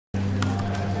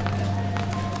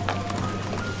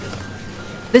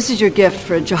This is your gift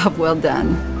for a job well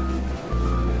done.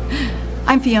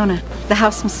 I'm Fiona, the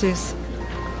house masseuse.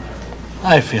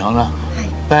 Hi, Fiona. Hi.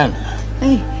 Ben.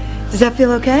 Hey, does that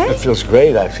feel okay? It feels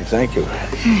great, actually. Thank you.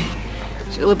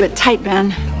 It's a little bit tight,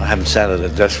 Ben. I haven't sat at a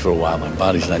desk for a while. My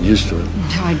body's not used to it.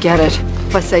 No, I get it.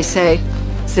 Plus, they say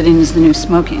sitting is the new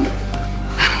smoking.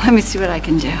 Let me see what I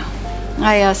can do.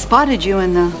 I spotted you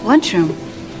in the lunchroom.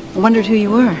 I wondered who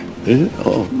you were. Is it?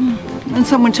 Oh. And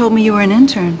someone told me you were an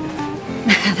intern.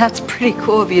 That's pretty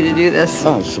cool of you to do this.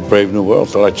 Oh, it's a brave new world.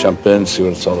 Thought I'd jump in, see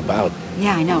what it's all about.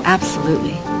 Yeah, I know,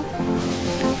 absolutely.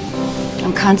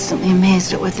 I'm constantly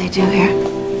amazed at what they do here.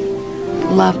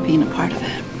 Love being a part of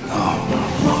it.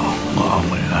 Oh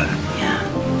my God. Yeah.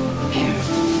 Here.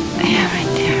 Yeah,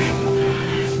 right there.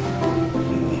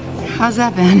 How's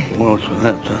that been? Well, so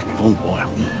that's oh boy.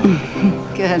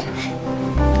 Good.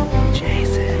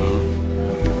 Jason.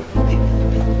 Okay,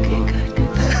 good.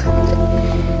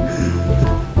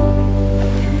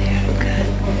 There, good.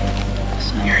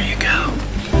 So, Here you go.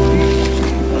 a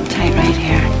little tight right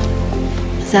here.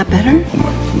 Is that better?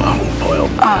 Oh, boy.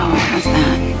 Oh, how's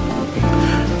that?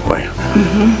 Boy.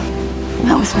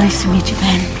 That was nice to meet you,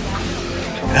 Ben.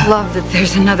 Love that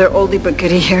there's another oldie but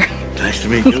goodie here. Nice to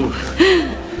meet you.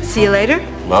 See you later?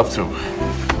 Love to.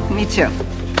 Me too.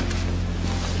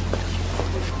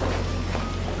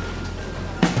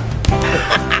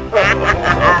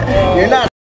 You're not